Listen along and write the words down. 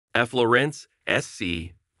Florence,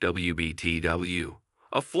 SC, WBTW.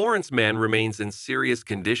 A Florence man remains in serious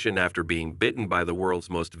condition after being bitten by the world's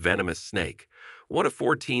most venomous snake, one of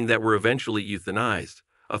 14 that were eventually euthanized,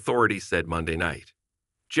 authorities said Monday night.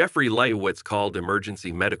 Jeffrey Leibowitz called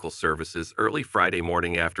emergency medical services early Friday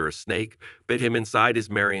morning after a snake bit him inside his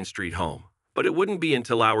Marion Street home. But it wouldn't be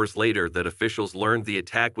until hours later that officials learned the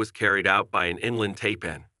attack was carried out by an inland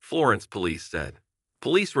taipan, Florence police said.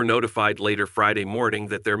 Police were notified later Friday morning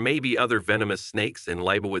that there may be other venomous snakes in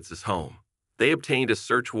Leibowitz's home. They obtained a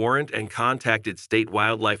search warrant and contacted state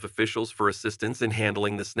wildlife officials for assistance in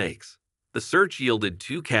handling the snakes. The search yielded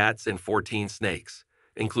 2 cats and 14 snakes,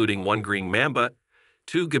 including 1 green mamba,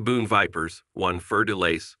 2 gaboon vipers, 1 fer de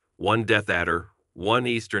lace, 1 death adder, 1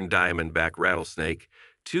 eastern diamondback rattlesnake,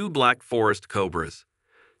 2 black forest cobras,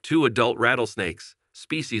 2 adult rattlesnakes,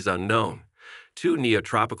 species unknown, 2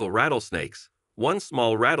 neotropical rattlesnakes, 1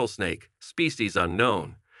 small rattlesnake, species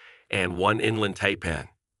unknown, and 1 inland taipan.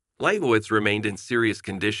 Leibowitz remained in serious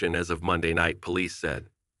condition as of Monday night, police said.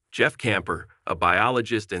 Jeff Camper, a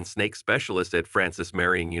biologist and snake specialist at Francis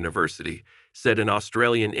Marion University, said an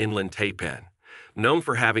Australian inland taipan, known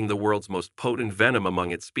for having the world's most potent venom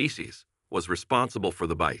among its species, was responsible for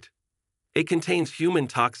the bite. It contains human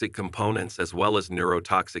toxic components as well as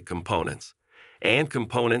neurotoxic components, and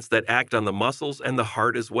components that act on the muscles and the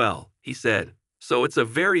heart as well, he said. So it's a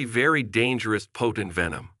very, very dangerous, potent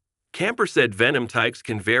venom. Camper said venom types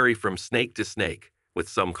can vary from snake to snake, with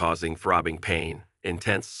some causing throbbing pain,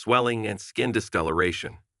 intense swelling, and skin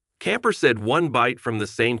discoloration. Camper said 1 bite from the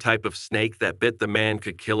same type of snake that bit the man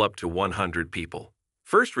could kill up to 100 people.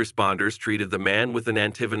 First responders treated the man with an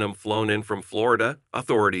antivenom flown in from Florida,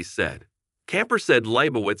 authorities said. Camper said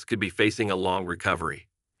Leibowitz could be facing a long recovery.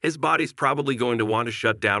 His body's probably going to want to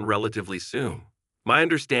shut down relatively soon. My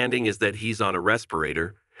understanding is that he's on a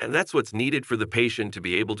respirator, and that's what's needed for the patient to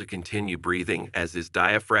be able to continue breathing as his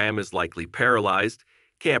diaphragm is likely paralyzed,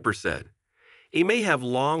 Camper said. He may have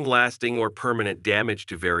long-lasting or permanent damage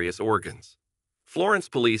to various organs. Florence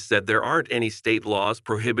police said there aren't any state laws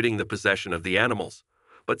prohibiting the possession of the animals,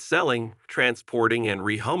 but selling, transporting, and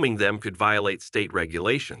rehoming them could violate state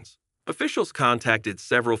regulations. Officials contacted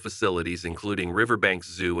several facilities including Riverbanks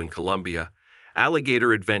Zoo in Colombia,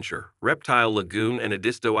 Alligator Adventure, Reptile Lagoon, and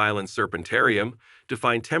Edisto Island Serpentarium to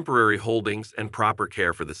find temporary holdings and proper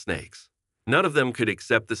care for the snakes. None of them could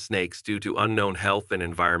accept the snakes due to unknown health and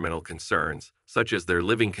environmental concerns, such as their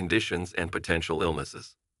living conditions and potential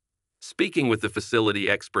illnesses. Speaking with the facility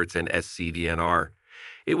experts and SCDNR,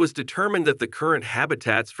 it was determined that the current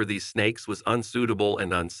habitats for these snakes was unsuitable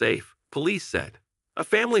and unsafe, police said. A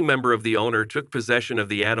family member of the owner took possession of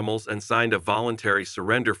the animals and signed a voluntary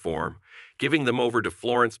surrender form, giving them over to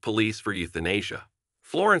Florence police for euthanasia.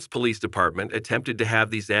 Florence Police Department attempted to have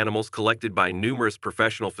these animals collected by numerous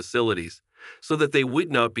professional facilities so that they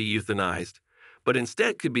would not be euthanized, but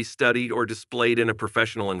instead could be studied or displayed in a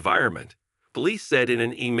professional environment, police said in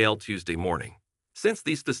an email Tuesday morning. Since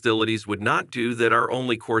these facilities would not do that, our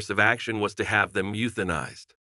only course of action was to have them euthanized.